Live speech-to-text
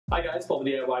Hi guys, Paul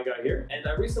the DIY Guy here, and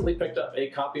I recently picked up a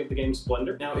copy of the game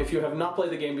Splendor. Now, if you have not played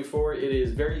the game before, it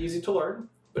is very easy to learn,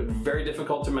 but very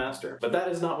difficult to master. But that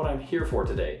is not what I'm here for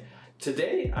today.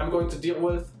 Today, I'm going to deal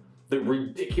with the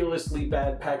ridiculously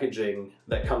bad packaging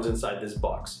that comes inside this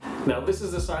box. Now, this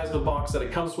is the size of the box that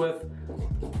it comes with.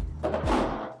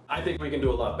 I think we can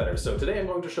do a lot better. So today I'm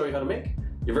going to show you how to make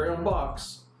your very own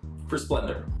box for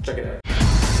Splendor. Check it out.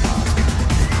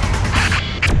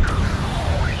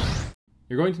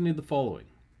 You're going to need the following: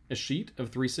 a sheet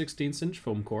of 3/16"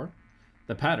 foam core,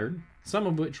 the pattern, some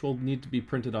of which will need to be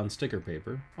printed on sticker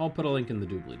paper. I'll put a link in the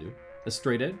doobly-doo. A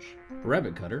straight edge, a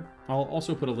rabbit cutter. I'll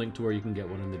also put a link to where you can get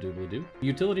one in the doobly-doo. A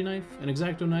utility knife, an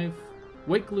X-Acto knife,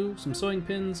 weight glue, some sewing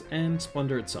pins, and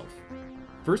Splendor itself.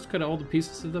 First, cut all the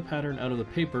pieces of the pattern out of the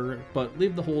paper, but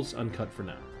leave the holes uncut for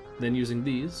now. Then, using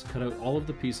these, cut out all of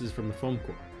the pieces from the foam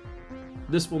core.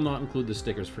 This will not include the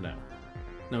stickers for now.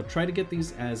 Now, try to get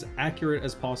these as accurate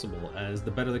as possible, as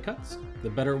the better the cuts, the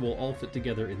better it will all fit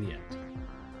together in the end.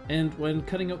 And when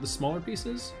cutting out the smaller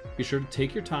pieces, be sure to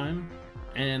take your time,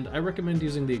 and I recommend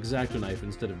using the X-Acto knife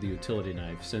instead of the utility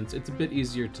knife, since it's a bit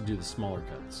easier to do the smaller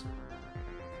cuts.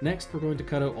 Next, we're going to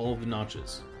cut out all of the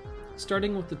notches,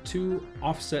 starting with the two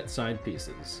offset side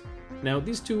pieces. Now,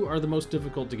 these two are the most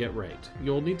difficult to get right.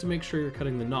 You'll need to make sure you're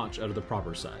cutting the notch out of the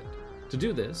proper side. To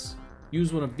do this,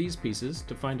 use one of these pieces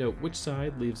to find out which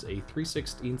side leaves a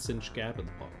 3/16" gap at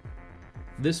the bottom.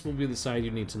 This will be the side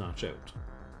you need to notch out.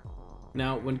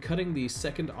 Now, when cutting the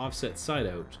second offset side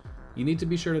out, you need to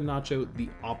be sure to notch out the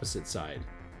opposite side,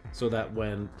 so that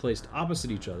when placed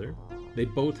opposite each other, they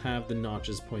both have the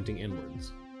notches pointing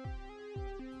inwards.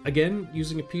 Again,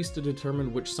 using a piece to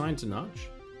determine which side to notch,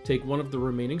 take one of the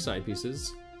remaining side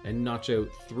pieces and notch out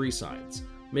 3 sides,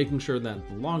 making sure that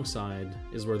the long side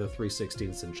is where the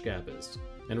 3/16" gap is.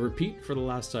 And repeat for the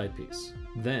last side piece.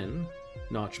 Then,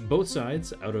 notch both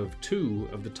sides out of 2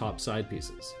 of the top side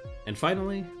pieces. And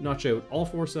finally, notch out all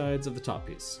 4 sides of the top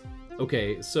piece.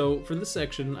 Okay, so for this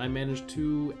section, I managed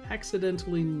to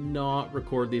accidentally not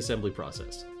record the assembly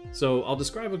process. So I'll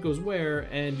describe what goes where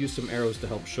and use some arrows to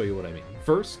help show you what I mean.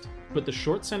 First, put the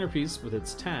short centerpiece with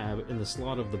its tab in the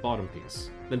slot of the bottom piece.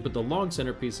 Then put the long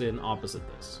centerpiece in opposite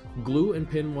this. Glue and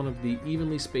pin one of the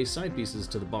evenly spaced side pieces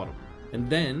to the bottom. And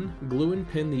then glue and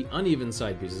pin the uneven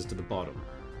side pieces to the bottom.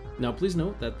 Now please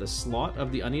note that the slot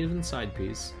of the uneven side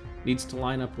piece needs to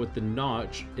line up with the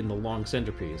notch in the long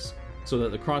centerpiece so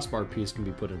that the crossbar piece can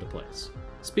be put into place.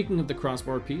 Speaking of the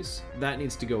crossbar piece, that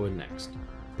needs to go in next.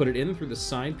 Put it in through the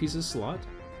side piece's slot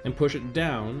and push it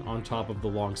down on top of the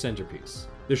long centerpiece.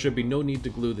 There should be no need to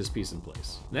glue this piece in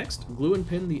place. Next, glue and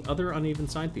pin the other uneven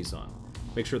side piece on.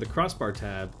 Make sure the crossbar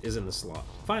tab is in the slot.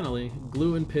 Finally,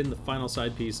 glue and pin the final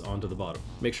side piece onto the bottom.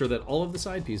 Make sure that all of the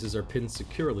side pieces are pinned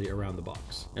securely around the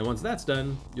box. And once that's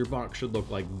done, your box should look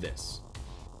like this.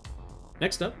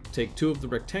 Next up, take 2 of the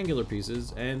rectangular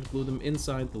pieces and glue them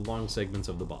inside the long segments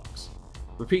of the box.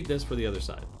 Repeat this for the other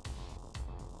side.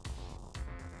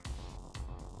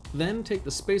 Then take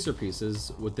the spacer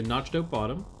pieces with the notched out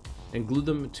bottom and glue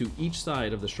them to each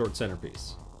side of the short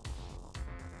centerpiece.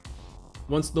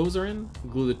 Once those are in,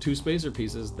 glue the 2 spacer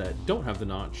pieces that don't have the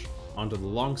notch onto the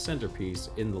long centerpiece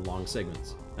in the long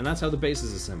segments. And that's how the base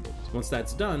is assembled. Once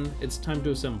that's done, it's time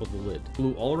to assemble the lid.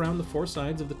 Glue all around the 4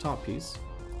 sides of the top piece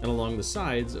and along the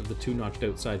sides of the 2 notched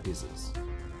out side pieces.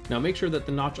 Now make sure that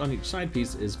the notch on each side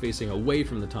piece is facing away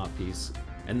from the top piece,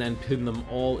 and then pin them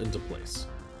all into place.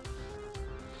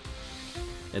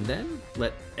 And then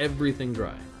let everything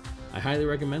dry. I highly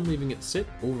recommend leaving it sit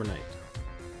overnight.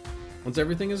 Once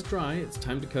everything is dry, it's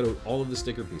time to cut out all of the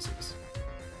sticker pieces.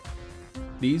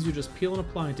 These you just peel and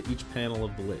apply to each panel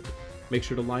of the lid. Make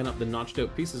sure to line up the notched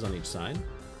out pieces on each side,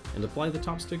 and apply the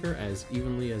top sticker as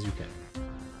evenly as you can.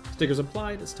 Stickers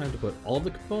applied, it's time to put all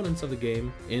the components of the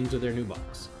game into their new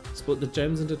box. Split the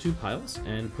gems into 2 piles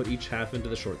and put each half into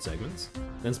the short segments.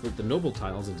 Then split the noble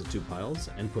tiles into 2 piles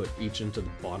and put each into the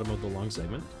bottom of the long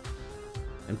segment.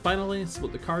 And finally,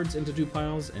 split the cards into 2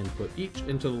 piles and put each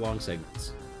into the long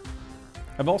segments.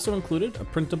 I've also included a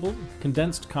printable,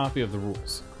 condensed copy of the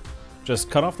rules.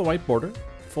 Just cut off the white border,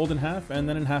 fold in half, and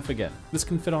then in half again. This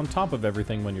can fit on top of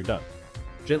everything when you're done.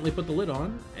 Gently put the lid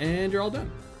on, and you're all done.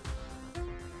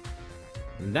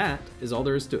 And that is all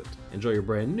there is to it. Enjoy your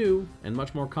brand new and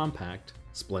much more compact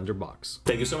Splendor box.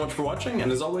 Thank you so much for watching,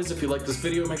 and as always, if you like this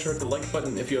video, make sure to hit the like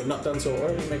button. If you have not done so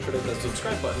already, make sure to hit the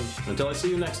subscribe button. Until I see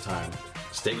you next time,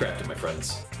 stay crafty, my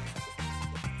friends.